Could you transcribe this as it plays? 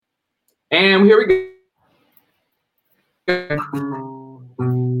And here we go.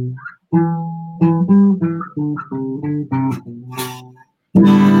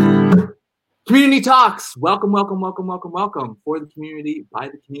 Community Talks. Welcome, welcome, welcome, welcome, welcome. For the community, by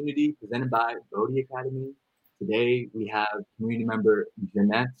the community, presented by Bodhi Academy. Today we have community member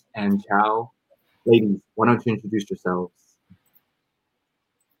Jeanette and Chau. Ladies, why don't you introduce yourselves?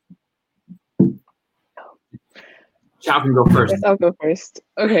 Chau can go first. Yes, I'll go first.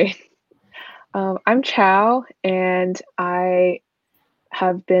 Okay. I'm Chau, and I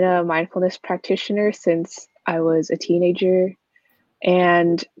have been a mindfulness practitioner since I was a teenager.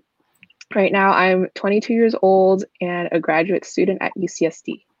 And right now I'm 22 years old and a graduate student at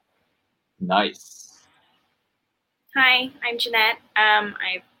UCSD. Nice. Hi, I'm Jeanette.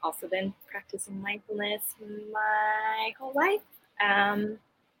 I've also been practicing mindfulness my whole life.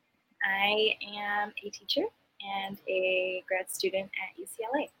 I am a teacher and a grad student at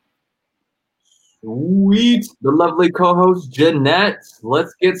UCLA. Sweet. The lovely co-host Jeanette.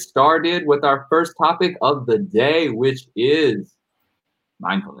 Let's get started with our first topic of the day, which is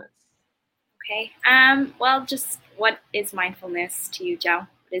mindfulness. Okay. Well, just what is mindfulness to you, Chau? What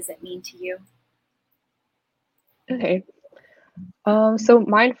does it mean to you? Okay. So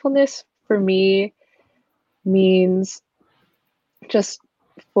mindfulness for me means just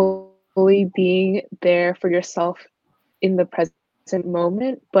fully being there for yourself in the present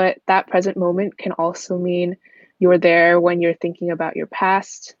moment, but that present moment can also mean you're there when you're thinking about your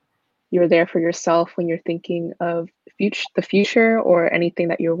past. You're there for yourself when you're thinking of the future or anything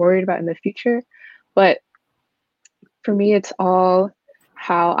that you're worried about in the future. But for me, it's all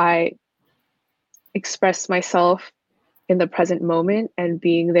how I express myself in the present moment and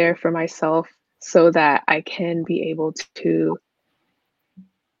being there for myself so that I can be able to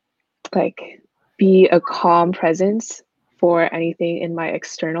like be a calm presence for anything in my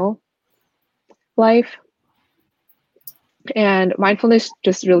external life. And mindfulness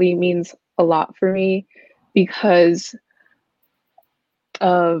just really means a lot for me because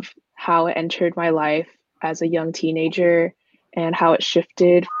of how it entered my life as a young teenager and how it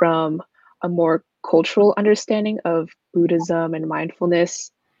shifted from a more cultural understanding of Buddhism and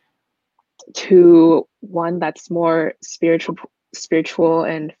mindfulness to one that's more spiritual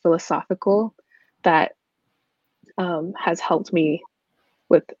and philosophical that has helped me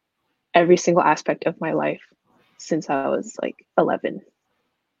with every single aspect of my life since I was like 11.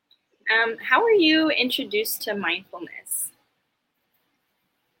 How were you introduced to mindfulness?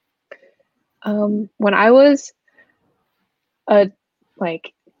 When I was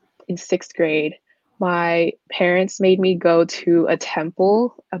like in 6th grade, my parents made me go to a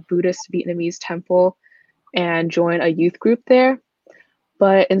temple, a Buddhist Vietnamese temple, and join a youth group there.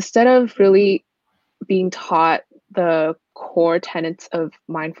 But instead of really being taught the core tenets of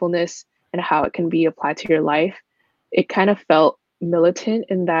mindfulness and how it can be applied to your life, it kind of felt militant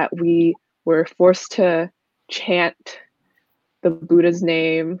in that we were forced to chant the Buddha's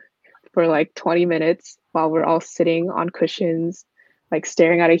name for like 20 minutes while we're all sitting on cushions, like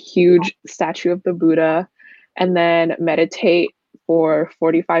staring at a huge statue of the Buddha, and then meditate for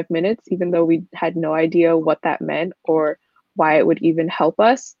 45 minutes, even though we had no idea what that meant or why it would even help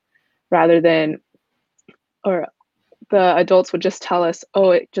us, rather than, or the adults would just tell us,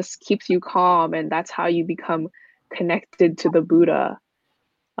 oh, it just keeps you calm and that's how you become connected to the Buddha.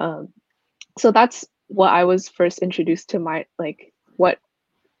 So that's what I was first introduced to, what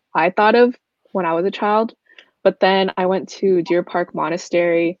I thought of when I was a child. But then I went to Deer Park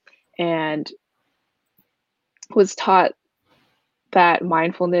Monastery and was taught that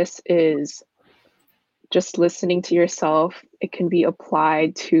mindfulness is just listening to yourself. It can be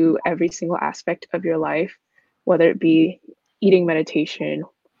applied to every single aspect of your life, whether it be eating meditation,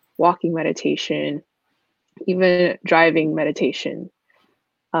 walking meditation, even driving meditation,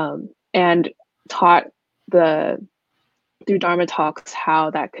 and taught through Dharma talks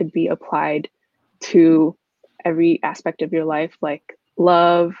how that could be applied to every aspect of your life, like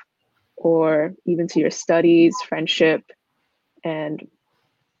love, or even to your studies, friendship. And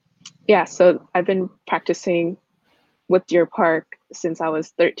yeah, so I've been practicing with Deer Park since I was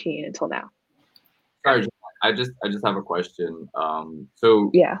 13 until now. Sorry, I just have a question. So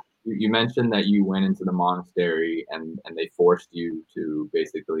yeah, you mentioned that you went into the monastery and they forced you to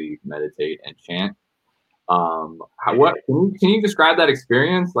basically meditate and chant. What can you describe that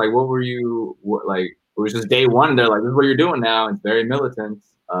experience? Like, what were you like? It was just day one. They're like, "This is what you're doing now." It's very militant.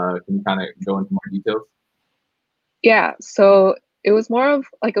 Can you kind of go into more details? Yeah, so it was more of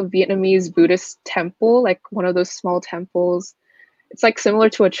like a Vietnamese Buddhist temple, like one of those small temples. It's like similar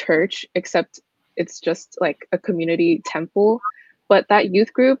to a church, except it's just like a community temple. But that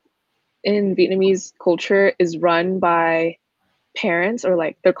youth group in Vietnamese culture is run by parents, or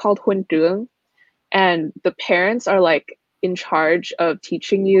like they're called huân trường, and the parents are like in charge of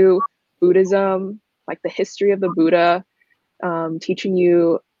teaching you Buddhism, like the history of the Buddha, teaching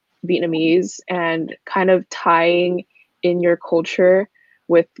you Vietnamese, and kind of tying in your culture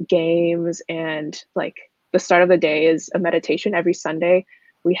with games. And like the start of the day is a meditation. Every Sunday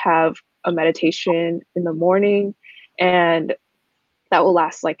we have a meditation in the morning, and that will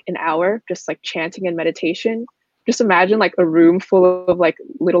last like an hour, just like chanting and meditation. Just imagine like a room full of like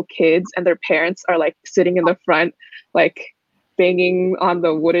little kids, and their parents are like sitting in the front, like banging on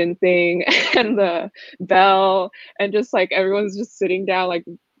the wooden thing and the bell, and just like everyone's just sitting down, like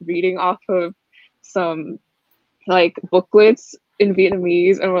reading off of some like booklets in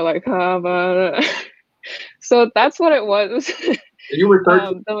Vietnamese, and we're like, so that's what it was. You were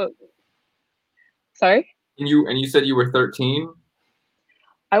 13. Sorry? And you said you were 13?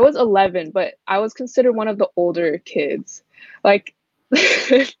 I was 11, but I was considered one of the older kids. Like,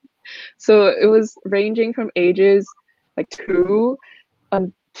 so it was ranging from ages like 2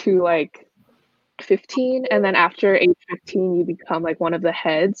 to like 15. And then after age 15, you become like one of the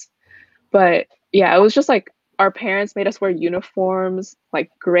heads. But yeah, it was just like our parents made us wear uniforms,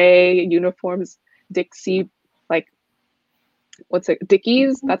 like gray uniforms, Dixie, like, what's it,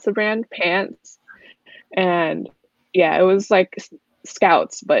 Dickies? That's the brand, pants. And yeah, it was like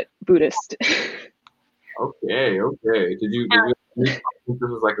Scouts, but Buddhist. Okay. Did you think this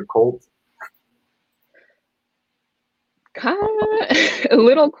was like a cult? Kind of a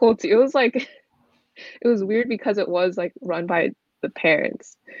little culty. It was like, it was weird because it was like run by the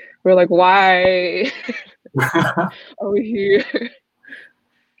parents. We're like, why are we here?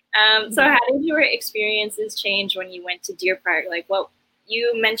 So how did your experiences change when you went to Deer Park? Like, what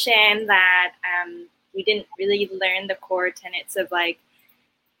you mentioned that you didn't really learn the core tenets of like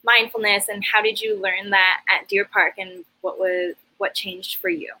mindfulness, and how did you learn that at Deer Park, and what changed for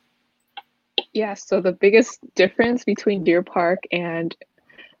you? Yeah, so the biggest difference between Deer Park and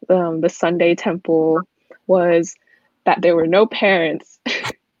the Sunday temple was that there were no parents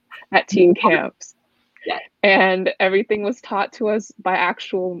at teen camps. Yeah. And everything was taught to us by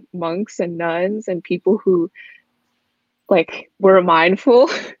actual monks and nuns and people who like were mindful.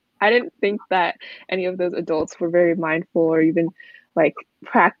 I didn't think that any of those adults were very mindful or even like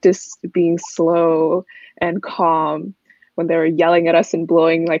practiced being slow and calm when they were yelling at us and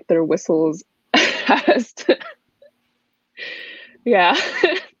blowing like their whistles at us. Yeah.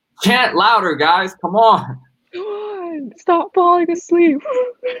 Chant louder, guys. Come on. Come on, stop falling asleep.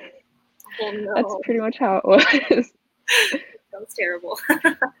 Oh, no. That's pretty much how it was. Sounds terrible.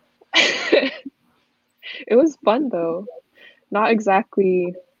 It was fun though. Not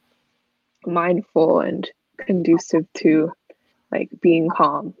exactly mindful and conducive to like being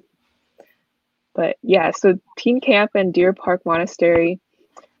calm. But yeah, so Teen Camp and Deer Park Monastery,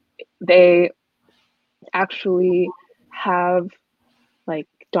 they actually have like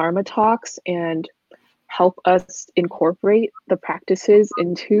Dharma talks and help us incorporate the practices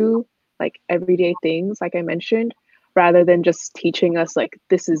into like everyday things, like I mentioned, rather than just teaching us like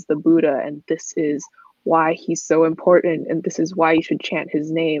this is the Buddha and this is why he's so important and this is why you should chant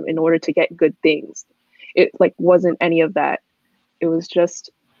his name in order to get good things. It like wasn't any of that. It was just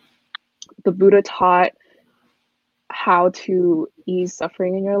the Buddha taught how to ease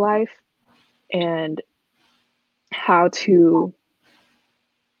suffering in your life and how to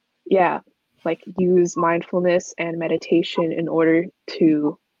like use mindfulness and meditation in order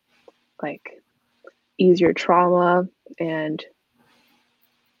to like ease your trauma. And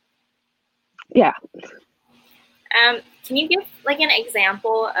yeah. Can you give like an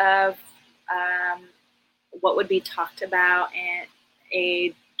example of what would be talked about in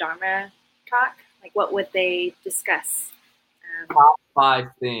a Dharma talk? Like, what would they discuss? Top 5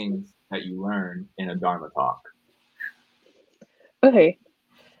 things that you learned in a Dharma talk. Okay.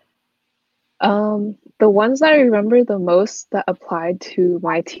 The ones that I remember the most that applied to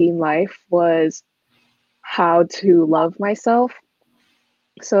my teen life was how to love myself.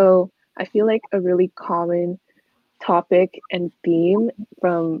 So I feel like a really common topic and theme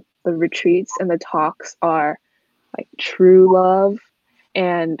from the retreats and the talks are like true love.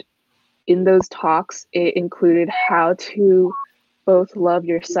 And in those talks, it included how to both love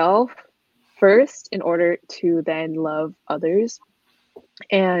yourself first in order to then love others.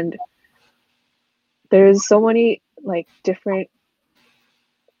 And there's so many like different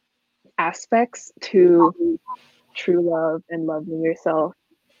aspects to true love and loving yourself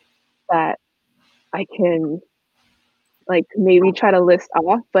that I can like maybe try to list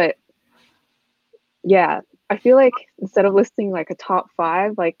off. But yeah, I feel like instead of listing like a top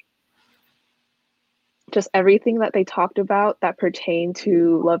 5, like just everything that they talked about that pertain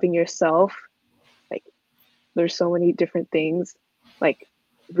to loving yourself. Like, there's so many different things, like,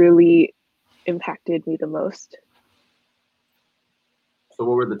 really impacted me the most. So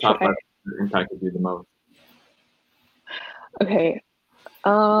what were the top 5 that impacted you the most? Okay.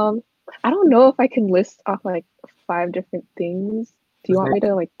 I don't know if I can list off like 5 different things. Do you want me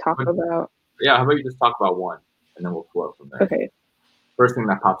to like talk about? Yeah, how about you just talk about one and then we'll flow from there. Okay. First thing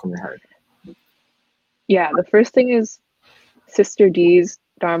that pops in your head. Yeah, the first thing is Sister D's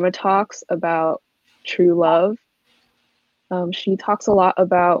Dharma talks about true love. She talks a lot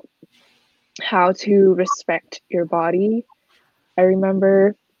about how to respect your body. I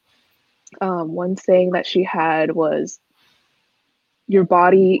remember one saying that she had was, your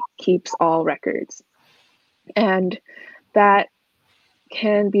body keeps all records. And that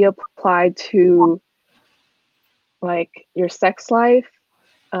can be applied to like your sex life.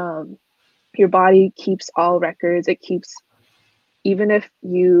 Your body keeps all records. It keeps, even if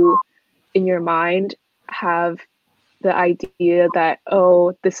you in your mind have the idea that,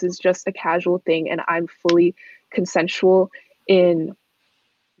 oh, this is just a casual thing and I'm fully consensual in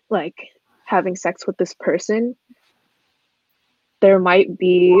like having sex with this person, there might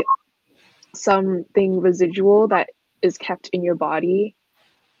be something residual that is kept in your body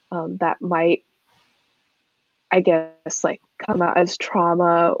that might, I guess, like come out as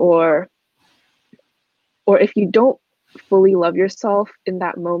trauma, or if you don't fully love yourself in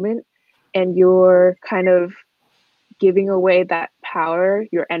that moment and you're kind of giving away that power,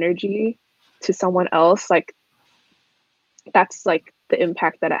 your energy, to someone else, like that's like the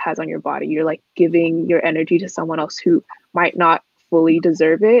impact that it has on your body. You're like giving your energy to someone else who might not fully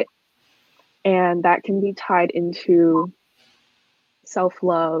deserve it. And that can be tied into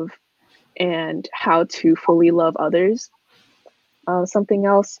self-love and how to fully love others. Something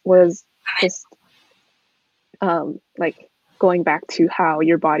else was just like going back to how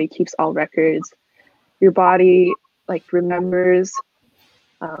your body keeps all records. Your body like remembers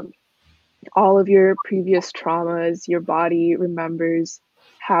all of your previous traumas. Your body remembers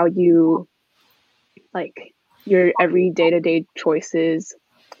how you like your every day-to-day choices.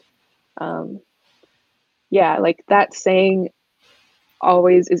 Yeah, like that saying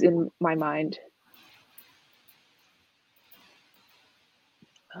always is in my mind.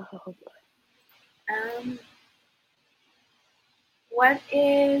 Oh. What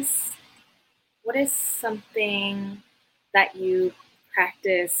is something that you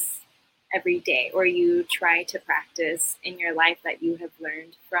practice every day, or you try to practice in your life, that you have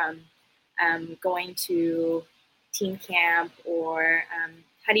learned from going to teen camp, or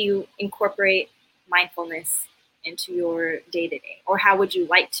how do you incorporate mindfulness into your day-to-day, or how would you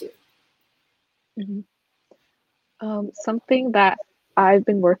like to? Mm-hmm. Something that I've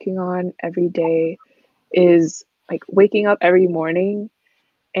been working on every day is like waking up every morning,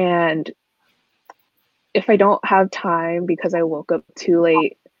 and if I don't have time because I woke up too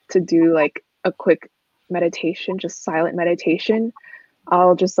late to do like a quick meditation, just silent meditation,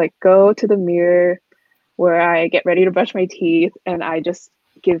 I'll just like go to the mirror where I get ready to brush my teeth and I just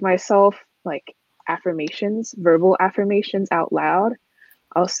give myself like affirmations, verbal affirmations out loud.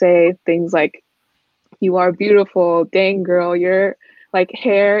 I'll say things like, you are beautiful, dang girl, your like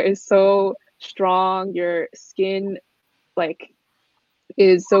hair is so strong, your skin like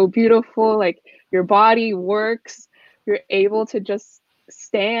is so beautiful, like your body works, you're able to just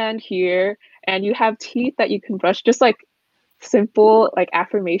stand here and you have teeth that you can brush. Just like simple like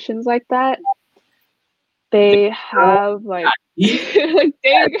affirmations like that, they have like like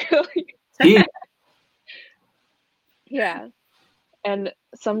dang girl. Yeah. And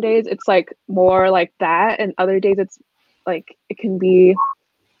some days it's like more like that, and other days it's like it can be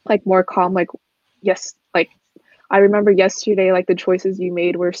like more calm, like yes, like I remember yesterday, like the choices you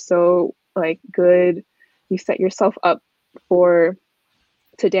made were so like good. You set yourself up for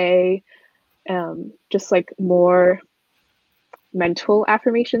today. Just like more mental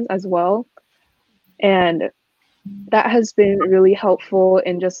affirmations as well. And that has been really helpful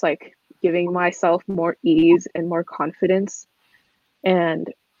in just like giving myself more ease and more confidence,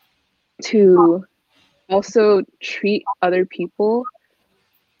 and to also treat other people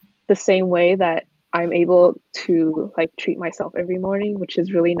the same way that I'm able to like treat myself every morning, which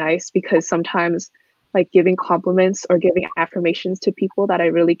is really nice, because sometimes like giving compliments or giving affirmations to people that I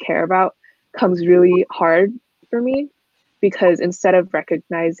really care about comes really hard for me, because instead of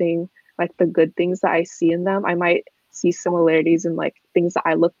recognizing like the good things that I see in them, I might see similarities in like things that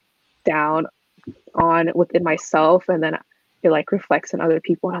I look down on within myself, and then it like reflects in other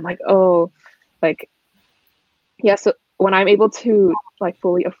people, and I'm like, oh, like yeah. So when I'm able to like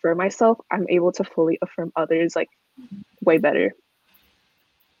fully affirm myself, I'm able to fully affirm others like way better.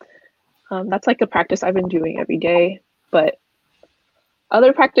 That's like a practice I've been doing every day, but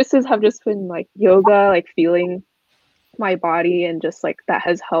other practices have just been like yoga, like feeling my body, and just like that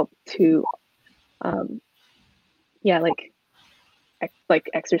has helped to yeah, like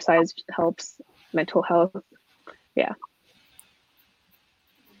exercise helps mental health. Yeah.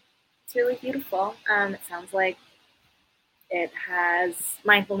 It's really beautiful. It sounds like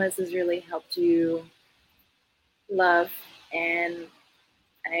mindfulness has really helped you love in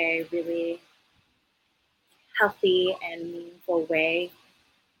a really healthy and meaningful way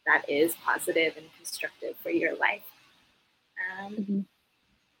that is positive and constructive for your life.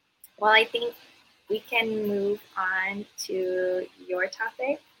 Well, I think we can move on to your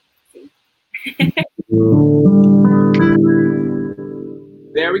topic.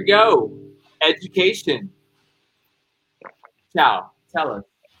 There we go. Education. Chau, tell us.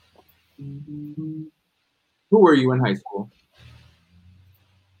 Who were you in high school?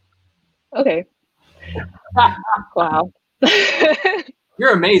 Okay. Wow.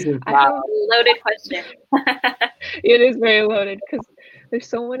 You're amazing, Chau. Loaded question. It is very loaded because there's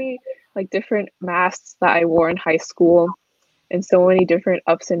so many like different masks that I wore in high school and so many different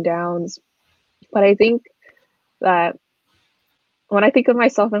ups and downs. But I think that when I think of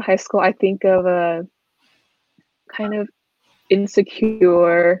myself in high school, I think of a kind of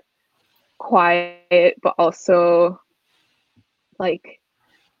insecure, quiet, but also like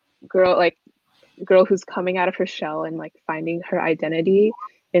girl who's coming out of her shell and like finding her identity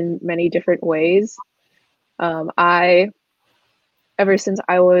in many different ways. I, ever since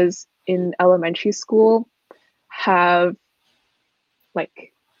I was in elementary school, have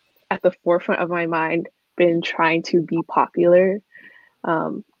like at the forefront of my mind been trying to be popular.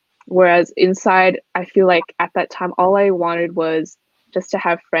 Whereas inside, I feel like at that time, all I wanted was just to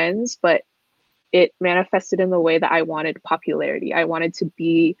have friends, but it manifested in the way that I wanted popularity. I wanted to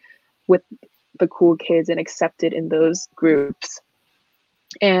be with the cool kids and accepted in those groups.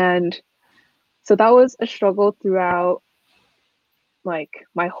 And so that was a struggle throughout like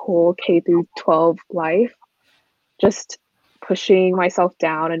my whole K through 12 life, just pushing myself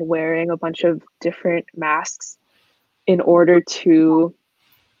down and wearing a bunch of different masks in order to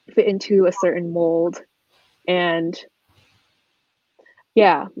fit into a certain mold. And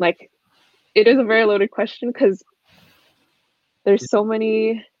yeah, like it is a very loaded question because there's so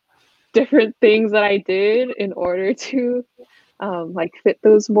many different things that I did in order to like fit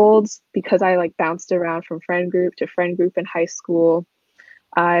those molds, because I like bounced around from friend group to friend group in high school.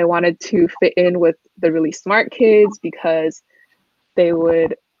 I wanted to fit in with the really smart kids because they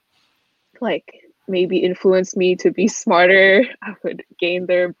would like maybe influence me to be smarter. I would gain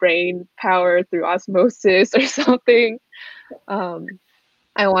their brain power through osmosis or something.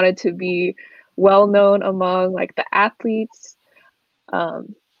 I wanted to be well known among like the athletes.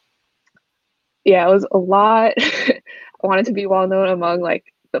 Yeah, it was a lot. I wanted to be well known among like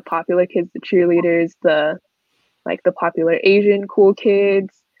the popular kids, the cheerleaders, the popular Asian cool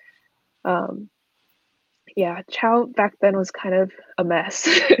kids. Yeah, Chau back then was kind of a mess.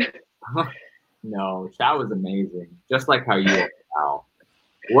 No, Chau was amazing. Just like how you are now.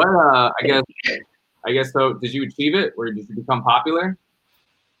 What I guess so did you achieve it or did you become popular?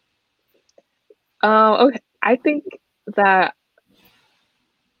 Okay. I think that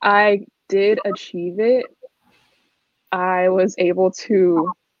I did achieve it. I was able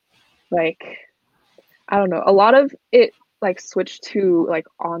to like, I don't know, a lot of it like switched to like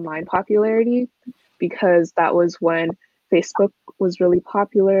online popularity because that was when Facebook was really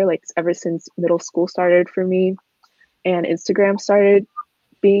popular, like ever since middle school started for me, and Instagram started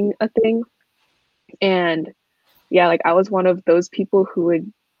being a thing. And yeah, like I was one of those people who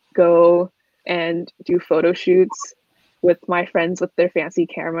would go and do photo shoots with my friends with their fancy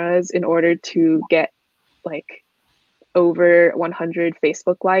cameras in order to get like over 100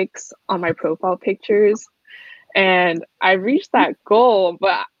 Facebook likes on my profile pictures. And I reached that goal,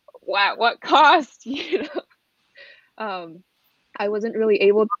 but at what cost? You know, I wasn't really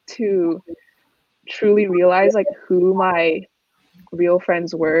able to truly realize like who my real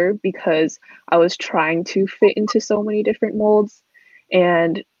friends were because I was trying to fit into so many different molds.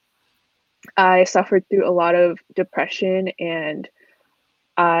 And I suffered through a lot of depression, and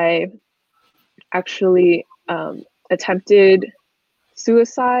I actually attempted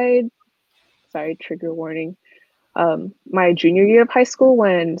suicide. Sorry, trigger warning. My junior year of high school,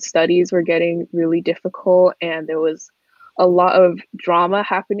 when studies were getting really difficult and there was a lot of drama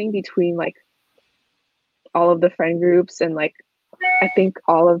happening between like all of the friend groups, and like I think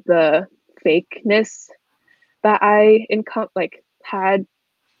all of the fakeness that I had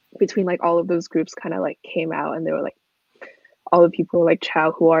between like all of those groups kind of like came out, and they were like, all the people were like,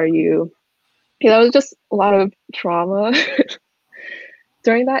 Chau, who are you? Yeah, that was just a lot of trauma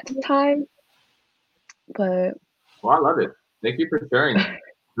during that time. But Well, I love it. Thank you for sharing.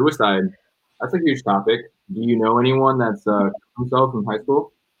 Suicide, that's a huge topic. Do you know anyone that's killed himself in high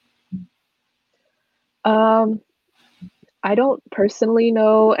school? I don't personally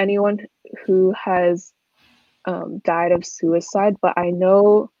know anyone who has died of suicide, but I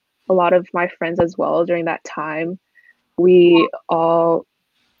know a lot of my friends as well during that time. We all,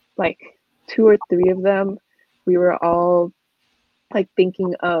 like 2 or 3 of them, we were all like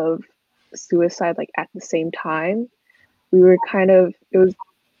thinking of suicide like at the same time. It was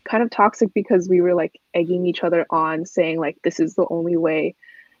kind of toxic because we were like egging each other on, saying like this is the only way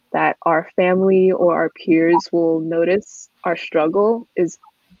that our family or our peers will notice our struggle is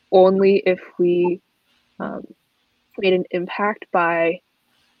only if we made an impact by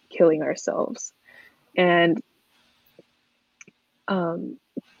killing ourselves. And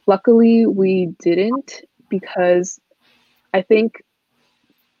luckily we didn't, because I think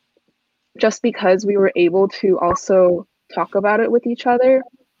just because we were able to also talk about it with each other,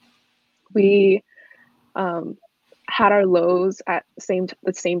 we had our lows at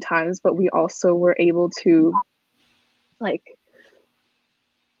the same times, but we also were able to like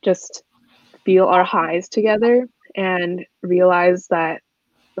just feel our highs together and realize that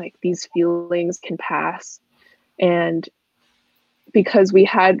like these feelings can pass. And because we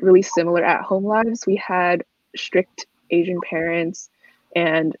had really similar at home lives, we had strict Asian parents,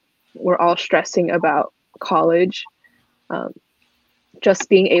 and we're all stressing about college. Just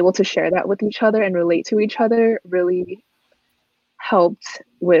being able to share that with each other and relate to each other really helped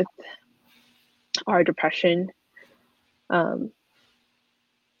with our depression.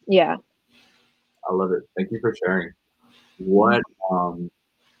 Yeah. I love it. Thank you for sharing. What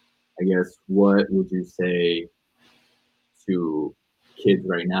I guess what would you say to kids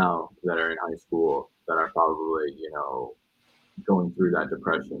right now that are in high school that are probably, going through that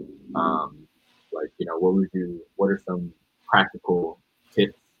depression? What are some practical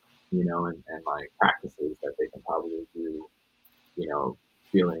tips, and like practices that they can probably do,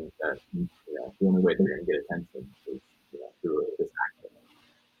 feeling that, the only way they're going to get attention is, through this action.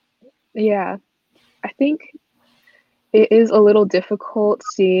 Yeah. I think it is a little difficult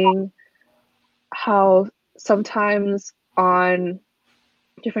seeing how sometimes on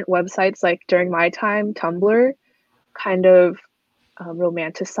different websites, like during my time, Tumblr kind of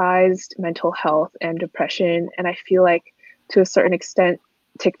romanticized mental health and depression. And I feel like to a certain extent,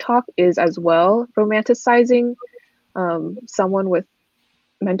 TikTok is as well romanticizing someone with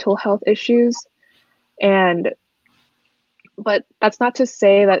mental health issues. But that's not to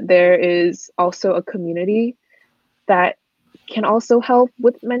say that there is also a community that can also help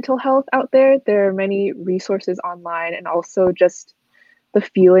with mental health out there. There are many resources online, and also just the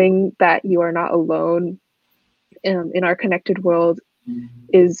feeling that you are not alone in our connected world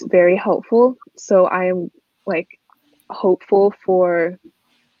is very helpful. So I am like hopeful for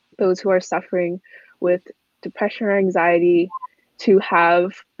those who are suffering with depression or anxiety to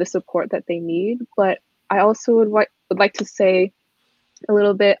have the support that they need. But I also would like to say a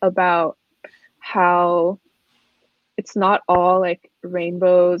little bit about how it's not all like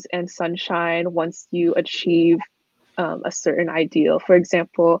rainbows and sunshine once you achieve a certain ideal. For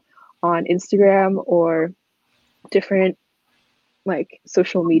example, on Instagram or different like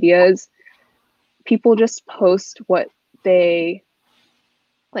social medias, people just post what they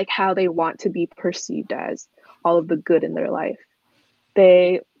like, how they want to be perceived as, all of the good in their life.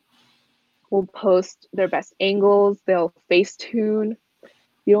 They will post their best angles, they'll Facetune.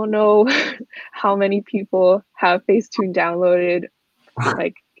 You don't know how many people have Facetune downloaded,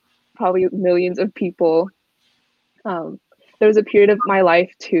 like probably millions of people. There was a period of my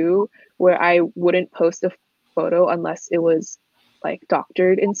life too where I wouldn't post a photo unless it was like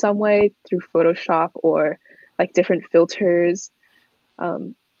doctored in some way through Photoshop or like different filters.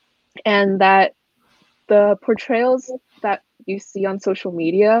 And that the portrayals that you see on social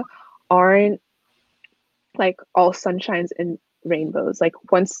media aren't like all sunshines and rainbows. Like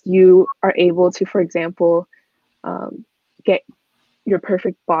once you are able to, for example, get your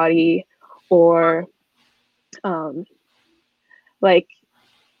perfect body, or like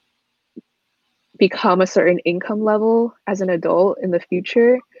become a certain income level as an adult in the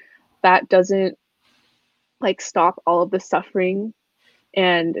future, that doesn't like stop all of the suffering.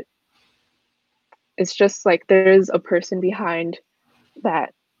 And it's just like there's a person behind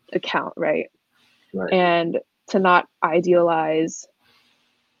that account, right? Right. And to not idealize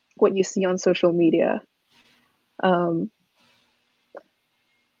what you see on social media. Um,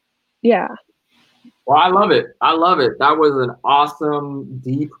 yeah. Well, I love it. I love it. That was an awesome,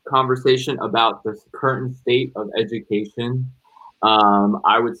 deep conversation about the current state of education.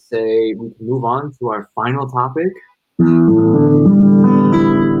 I would say we can move on to our final topic.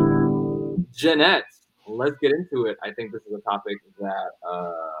 Jeanette, let's get into it. I think this is a topic that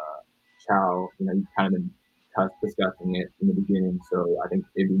Chau, you kind of been discussing it in the beginning, so I think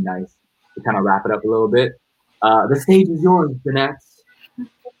it'd be nice to kind of wrap it up a little bit. The stage is yours, Jeanette.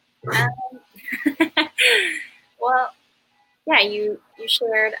 Well, yeah, you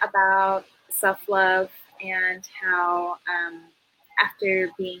shared about self-love and how after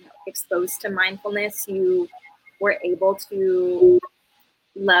being exposed to mindfulness, you were able to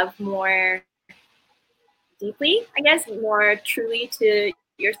love more deeply, I guess, more truly to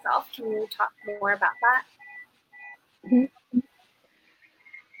yourself. Can you talk more about that?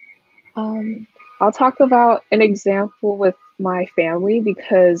 I'll talk about an example with my family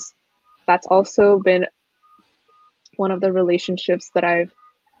because that's also been one of the relationships that I've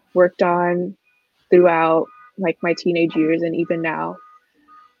worked on throughout like my teenage years and even now.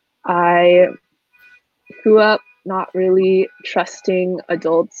 I grew up not really trusting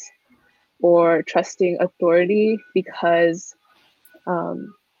adults or trusting authority because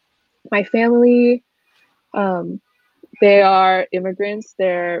my family, they are immigrants,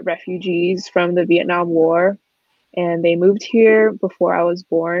 they're refugees from the Vietnam War, and they moved here before I was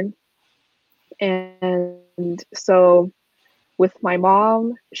born. And so with my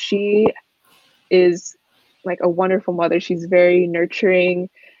mom, she is like a wonderful mother. She's very nurturing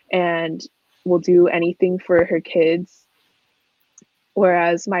and will do anything for her kids.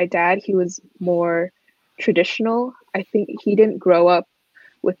 Whereas my dad, he was more traditional. I think he didn't grow up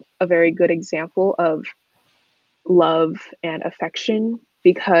with a very good example of love and affection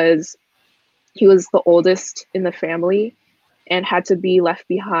because he was the oldest in the family and had to be left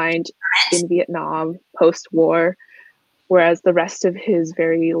behind in Vietnam post-war, whereas the rest of his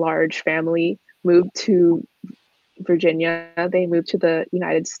very large family moved to Virginia. They moved to the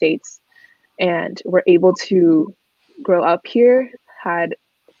United States and were able to grow up here, had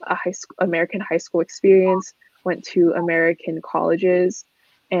a American high school experience, went to American colleges,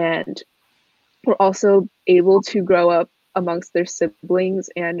 and were also able to grow up amongst their siblings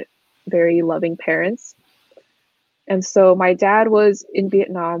and very loving parents. And so my dad was in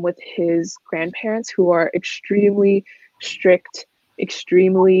Vietnam with his grandparents who are extremely strict,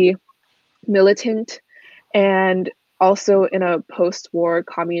 extremely militant, and also in a post-war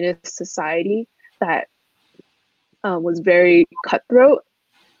communist society that was very cutthroat.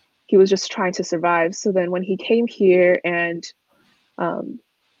 He was just trying to survive. So then when he came here and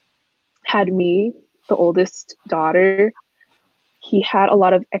had me, the oldest daughter, he had a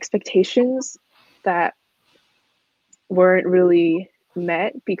lot of expectations that weren't really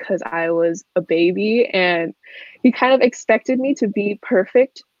met because I was a baby, and he kind of expected me to be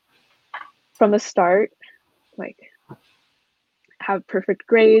perfect from the start, like have perfect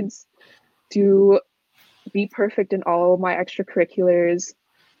grades, be perfect in all my extracurriculars.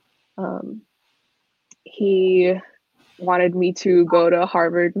 He wanted me to go to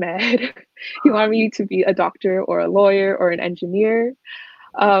Harvard Med. He wanted me to be a doctor or a lawyer or an engineer.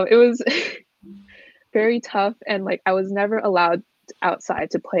 It was very tough, and like I was never allowed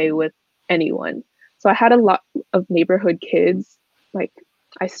outside to play with anyone. So I had a lot of neighborhood kids. Like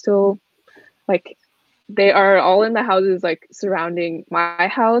I still like they are all in the houses like surrounding my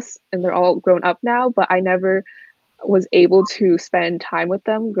house, and they're all grown up now, but I never was able to spend time with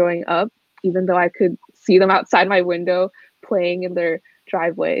them growing up, even though I could see them outside my window playing in their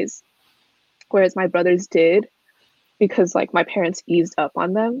driveways, whereas my brothers did because like my parents eased up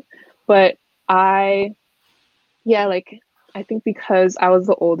on them. But I I think because I was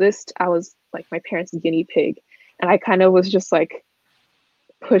the oldest, I was like my parents' guinea pig, and I kind of was just like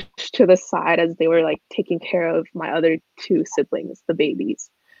pushed to the side as they were like taking care of my other two siblings, the babies.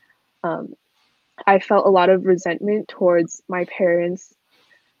 I felt a lot of resentment towards my parents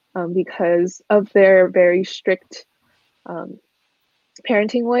because of their very strict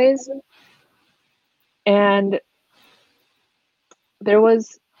parenting ways. And there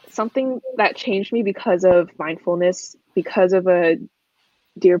was something that changed me because of mindfulness, because of a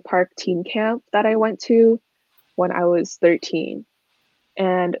Deer Park teen camp that I went to when I was 13.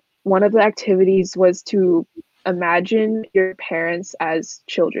 And one of the activities was to imagine your parents as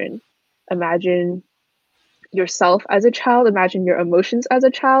children. Imagine yourself as a child, imagine your emotions as a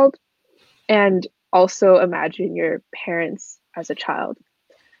child, and also imagine your parents as a child.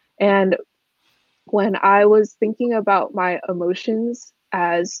 And when I was thinking about my emotions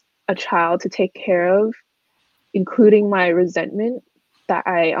as a child to take care of, including my resentment that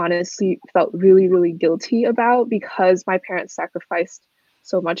I honestly felt really, really guilty about because my parents sacrificed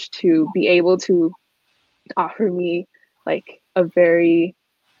so much to be able to offer me like a very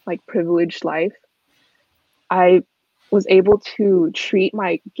like privileged life. I was able to treat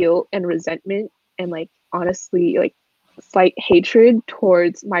my guilt and resentment and like honestly like slight hatred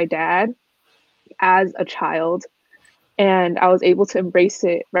towards my dad as a child, and I was able to embrace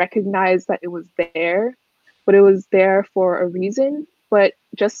it, recognize that it was there, but it was there for a reason. But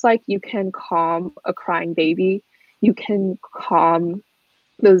just like you can calm a crying baby, you can calm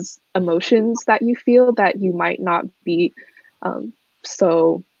those emotions that you feel that you might not be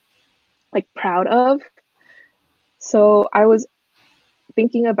so like proud of. So I was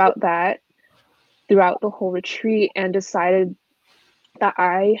thinking about that throughout the whole retreat and decided that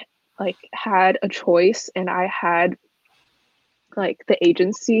I like had a choice and I had like the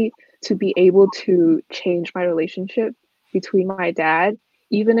agency to be able to change my relationship between my dad,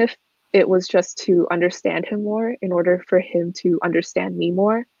 even if it was just to understand him more in order for him to understand me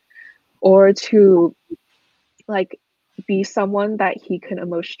more, or to like be someone that he can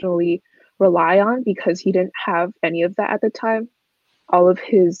emotionally rely on because he didn't have any of that at the time. All of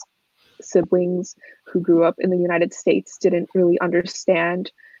his siblings who grew up in the United States didn't really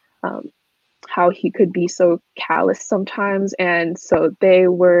understand how he could be so callous sometimes. And so they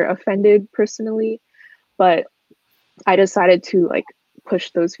were offended personally. But I decided to like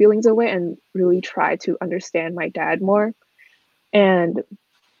push those feelings away and really try to understand my dad more. And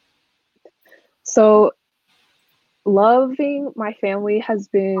so loving my family has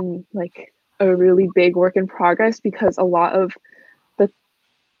been like a really big work in progress because a lot of the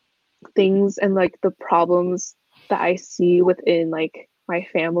things and like the problems that I see within like my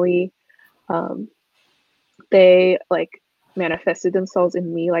family, um, they like manifested themselves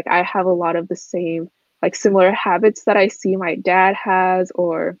in me. Like I have a lot of the same like similar habits that I see my dad has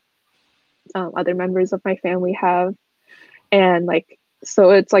or other members of my family have. And like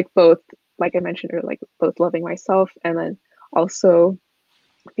so it's like both, like I mentioned, or like both loving myself and then also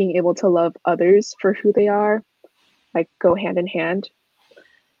being able to love others for who they are, like go hand in hand.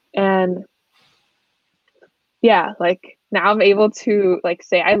 And yeah, like now I'm able to like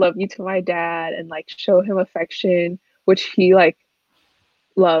say I love you to my dad and like show him affection, which he like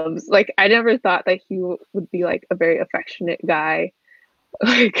loves. Like I never thought that he would be like a very affectionate guy.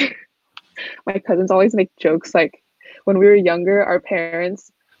 Like my cousins always make jokes like when we were younger, our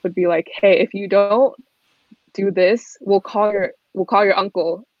parents would be like, "Hey, if you don't do this, we'll call your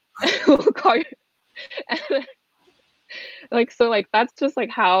uncle." We'll call your like so like that's just like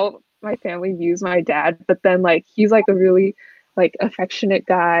how my family views my dad. But then like he's like a really like affectionate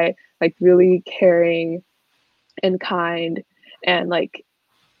guy, like really caring and kind, and like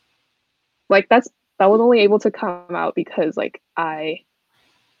that was only able to come out because like I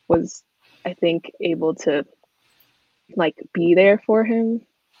was, I think, able to like be there for him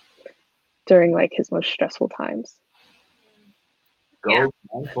during like his most stressful times. Go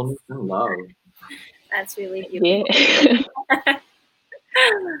mindfulness and love. That's really beautiful. Yeah.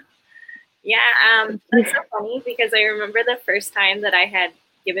 Yeah, that's so funny because I remember the first time that I had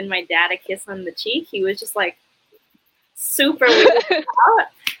given my dad a kiss on the cheek, he was just like super weirded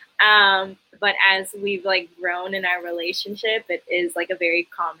out. But as we've like grown in our relationship, it is like a very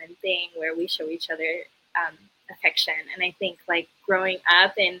common thing where we show each other affection. And I think like growing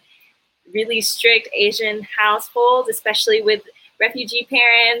up in really strict Asian households, especially with refugee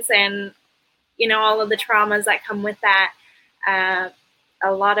parents and all of the traumas that come with that,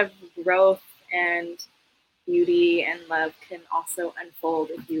 a lot of growth and beauty and love can also unfold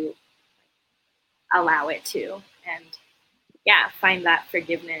if you allow it to, and find that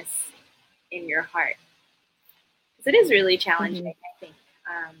forgiveness in your heart, because it is really challenging. I think,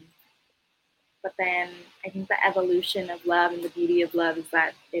 but then I think the evolution of love and the beauty of love is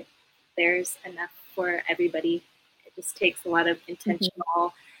that there's enough for everybody. It just takes a lot of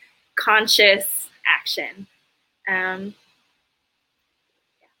intentional, conscious action.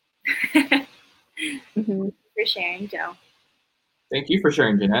 For sharing, Joe. Thank you for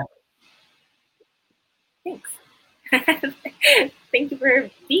sharing, Jeanette. Thanks. Thank you for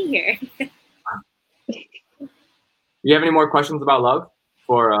being here. You have any more questions about love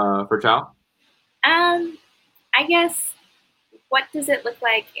for Chau? I guess, what does it look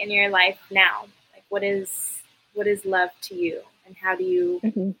like in your life now? Like, what is love to you, and how do you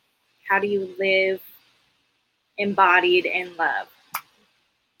live embodied in love?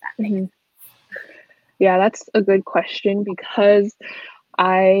 That makes sense. Yeah, that's a good question because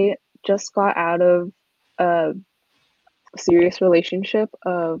I just got out of a serious relationship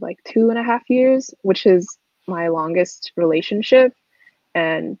of like 2.5 years, which is my longest relationship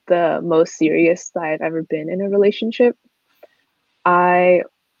and the most serious that I've ever been in a relationship. I'm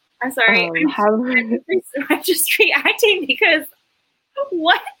sorry. I'm just reacting because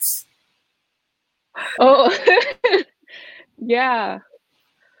what? Oh, yeah.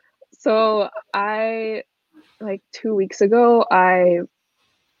 So I, like 2 weeks ago, I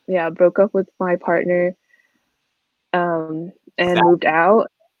broke up with my partner, and moved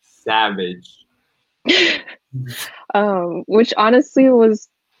out. Savage. Which honestly was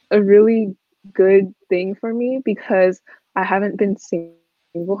a really good thing for me because I haven't been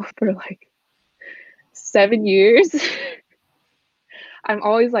single for like 7 years. I'm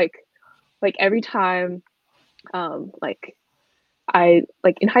always like every time, like I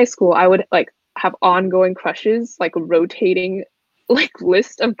like in high school, I would like have ongoing crushes, like rotating like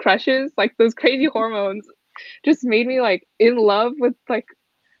list of crushes, like those crazy hormones just made me like in love with like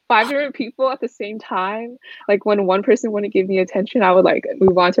 500 people at the same time. Like when one person wouldn't give me attention, I would like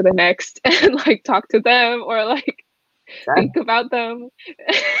move on to the next and like talk to them or like think about them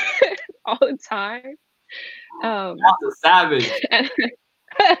all the time. That's a savage.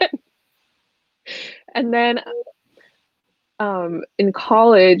 And then in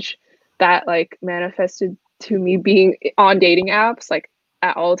college, that like manifested to me being on dating apps like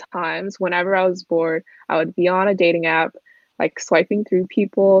at all times. Whenever I was bored, I would be on a dating app, like swiping through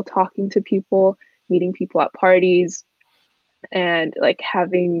people, talking to people, meeting people at parties, and like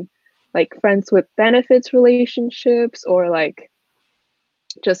having like friends with benefits relationships or like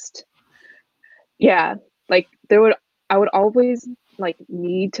just yeah, like I would always like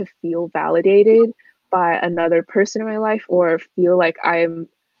need to feel validated by another person in my life or feel like I'm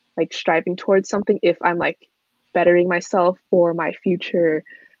like striving towards something if I'm like bettering myself for my future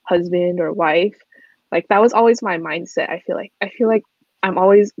husband or wife. Like that was always my mindset. I feel like I'm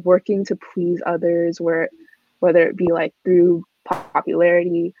always working to please others, whether it be like through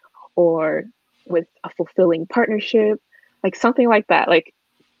popularity or with a fulfilling partnership, like something like that. Like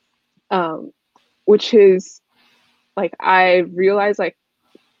which is like I realize like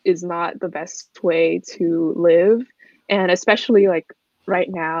is not the best way to live, and especially like right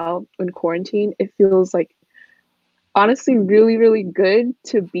now in quarantine, it feels like honestly really really good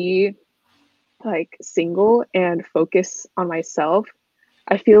to be like single and focus on myself.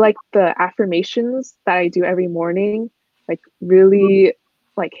 I feel like the affirmations that I do every morning like really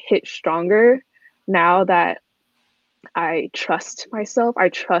like hit stronger now that I trust myself. I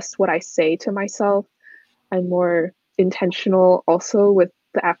trust what I say to myself. I'm more intentional also with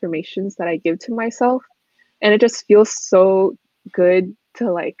the affirmations that I give to myself. And it just feels so good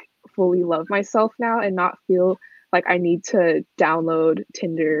to like fully love myself now and not feel like I need to download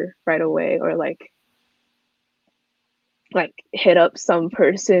Tinder right away or like hit up some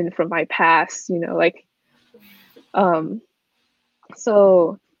person from my past, you know, like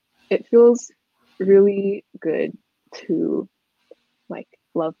so it feels really good to like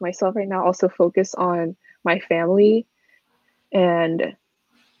love myself right now, also focus on my family. And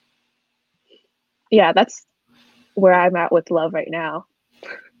yeah, that's where I'm at with love right now.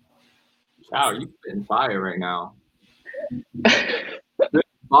 Chau, you've been fire right now.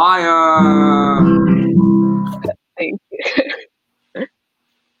 Fire! Thank you.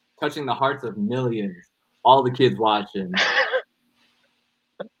 Touching the hearts of millions. All the kids watching.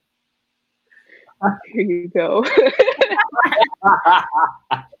 Here you go.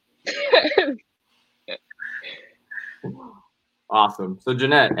 Awesome. So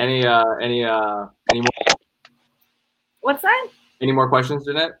Jeanette, any more? What's that? Any more questions,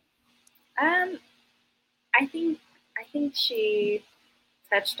 Jeanette? I think she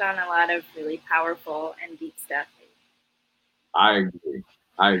touched on a lot of really powerful and deep stuff. I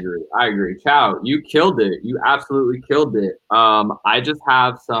agree. Chau, you killed it. You absolutely killed it. I just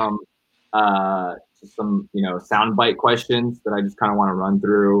have some soundbite questions that I just kind of want to run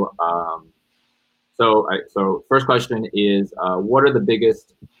through. So first question is, what are the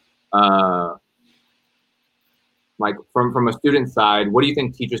biggest, like from a student side, what do you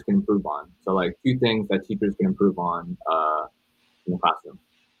think teachers can improve on? So like 2 things that teachers can improve on in the classroom.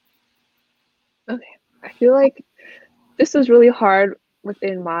 Okay. I feel like this is really hard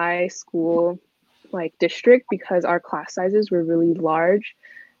within my school like district because our class sizes were really large.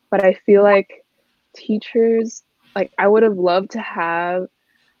 But I feel like teachers, like I would have loved to have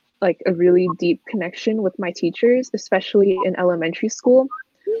like a really deep connection with my teachers, especially in elementary school.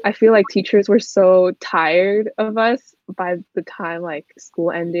 I feel like teachers were so tired of us by the time like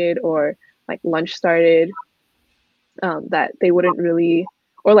school ended or like lunch started, that they wouldn't really,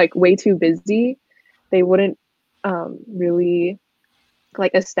 or like way too busy, they wouldn't really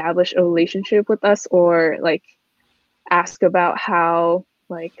like establish a relationship with us or like ask about how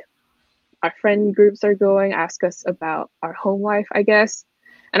like our friend groups are going, ask us about our home life, I guess.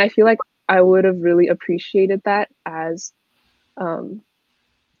 And I feel like I would have really appreciated that as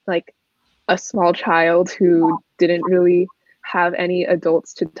like a small child who didn't really have any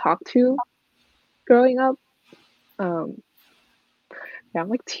adults to talk to growing up. Yeah, I'm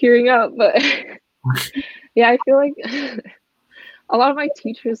like tearing up, but yeah, I feel like a lot of my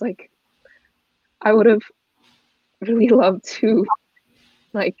teachers, like, I would have really loved to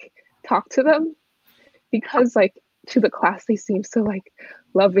like talk to them because like to the class they seem so like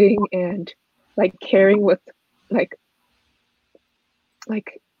loving and like caring with like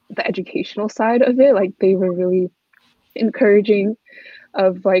like the educational side of it. Like they were really encouraging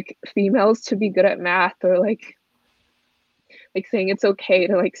of like females to be good at math or like saying it's okay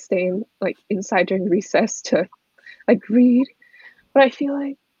to like stay in like inside during recess to like read. But I feel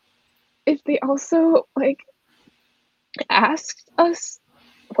like if they also like asked us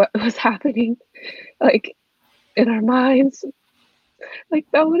what was happening like in our minds, like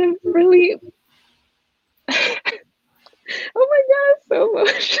that would have really oh my god, so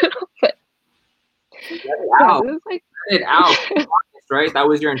emotional. But yeah, this is like it out, right? That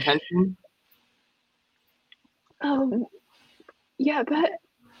was your intention. Yeah, but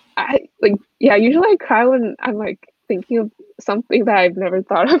I like yeah, usually I cry when I'm like thinking of something that I've never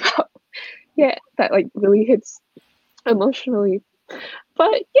thought about yet that like really hits emotionally.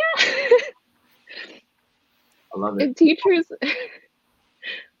 But yeah, I love it. if teachers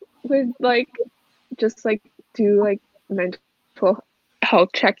would like just like do like mental health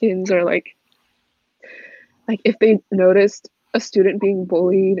check-ins or like if they noticed a student being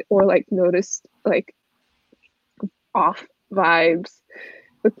bullied or like noticed like off vibes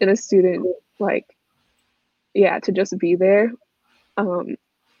within a student, like yeah, to just be there.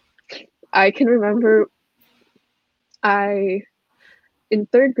 I can remember in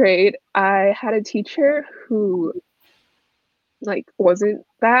third grade I had a teacher who like wasn't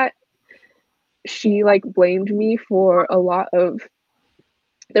that. She like blamed me for a lot of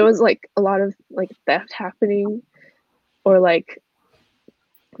there was like a lot of like theft happening or like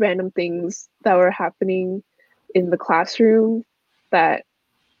random things that were happening in the classroom that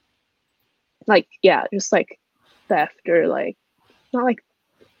like yeah, just like theft or like not like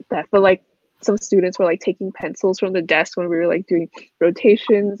theft, but like some students were like taking pencils from the desk when we were like doing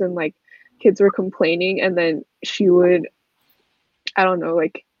rotations and like kids were complaining and then she would I don't know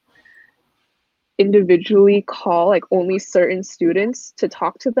like individually call like only certain students to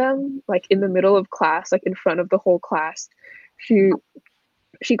talk to them like in the middle of class, like in front of the whole class. She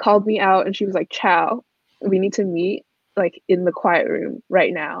called me out and she was like, Chau, we need to meet like in the quiet room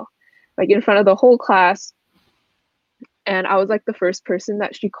right now, like in front of the whole class. And I was like the first person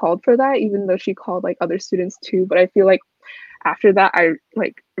that she called for that, even though she called like other students too. But I feel like after that I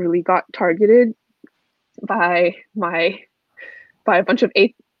like really got targeted by a bunch of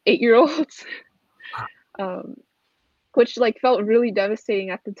eight-year-olds. Which like felt really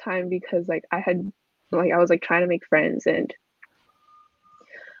devastating at the time because like I was like trying to make friends and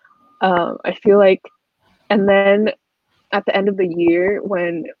I feel like and then at the end of the year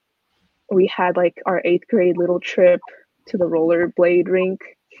when we had like our 8th grade little trip to the rollerblade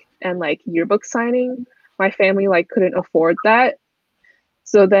rink and like yearbook signing, my family like couldn't afford that.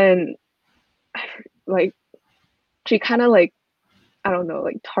 So then like she kind of like I don't know,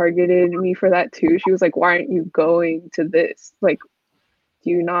 like targeted me for that too. She was like, why aren't you going to this? Like,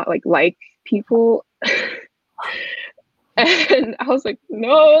 do you not like people? And I was like,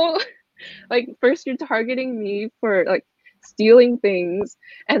 no. Like, first you're targeting me for like stealing things,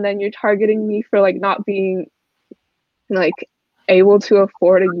 and then you're targeting me for like not being like able to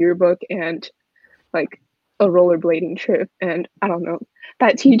afford a yearbook and like a rollerblading trip. And I don't know,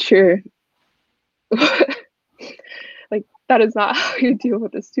 that teacher like that is not how you deal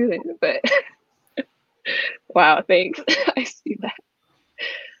with a student, but wow, thanks. I see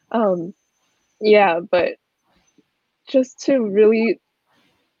that. Yeah, but just to really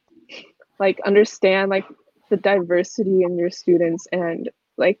like understand like the diversity in your students and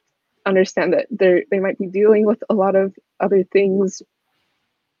like understand that they might be dealing with a lot of other things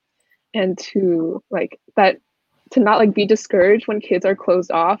and to like that to not like be discouraged when kids are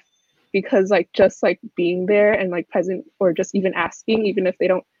closed off because like just like being there and like present or just even asking even if they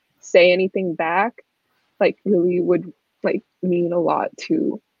don't say anything back like really would like mean a lot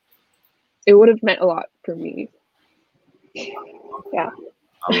to it would have meant a lot for me. Yeah.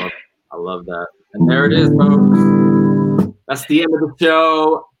 I love that. And there it is, folks. That's the end of the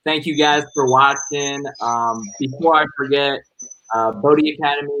show. Thank you guys for watching. Before I forget, Bodhi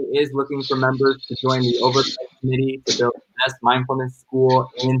Academy is looking for members to join the oversight committee to build the best mindfulness school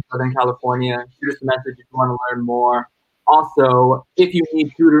in Southern California. Shoot us a message if you want to learn more. Also, if you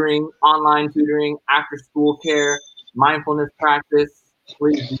need tutoring, online tutoring, after school care, mindfulness practice,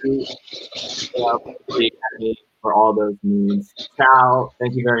 please do Bodhi Academy for all those needs. Chau,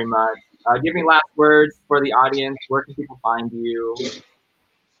 thank you very much. Give me last words for the audience. Where can people find you?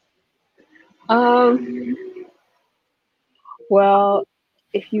 Well,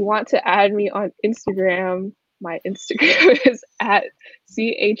 if you want to add me on Instagram, my Instagram is at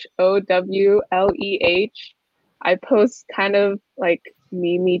CHOWLEH. I post kind of like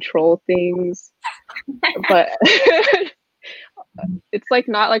meme troll things, but it's like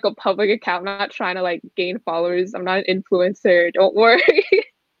not like a public account. I'm not trying to like gain followers. I'm not an influencer. Don't worry.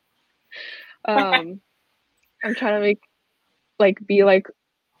 I'm trying to be like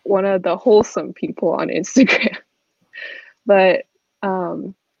one of the wholesome people on Instagram. But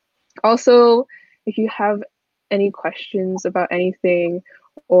also, if you have any questions about anything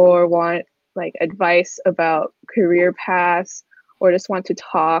or want like advice about career paths or just want to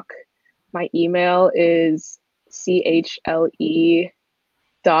talk, my email is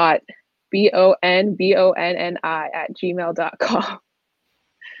chle.bonnbonni@gmail.com.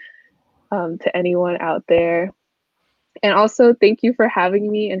 To anyone out there. And also, thank you for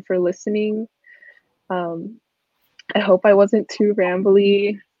having me and for listening. I hope I wasn't too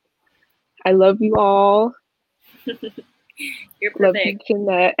rambly. I love you all. You're Love perfect. you,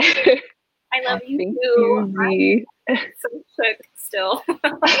 Jeanette. I love you Thank too. you, I'm so shook still.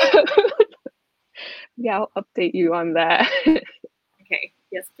 Yeah, I'll update you on that. Okay.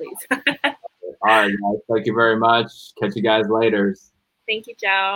 Yes, please. All right, guys. Thank you very much. Catch you guys later. Thank you, Chau.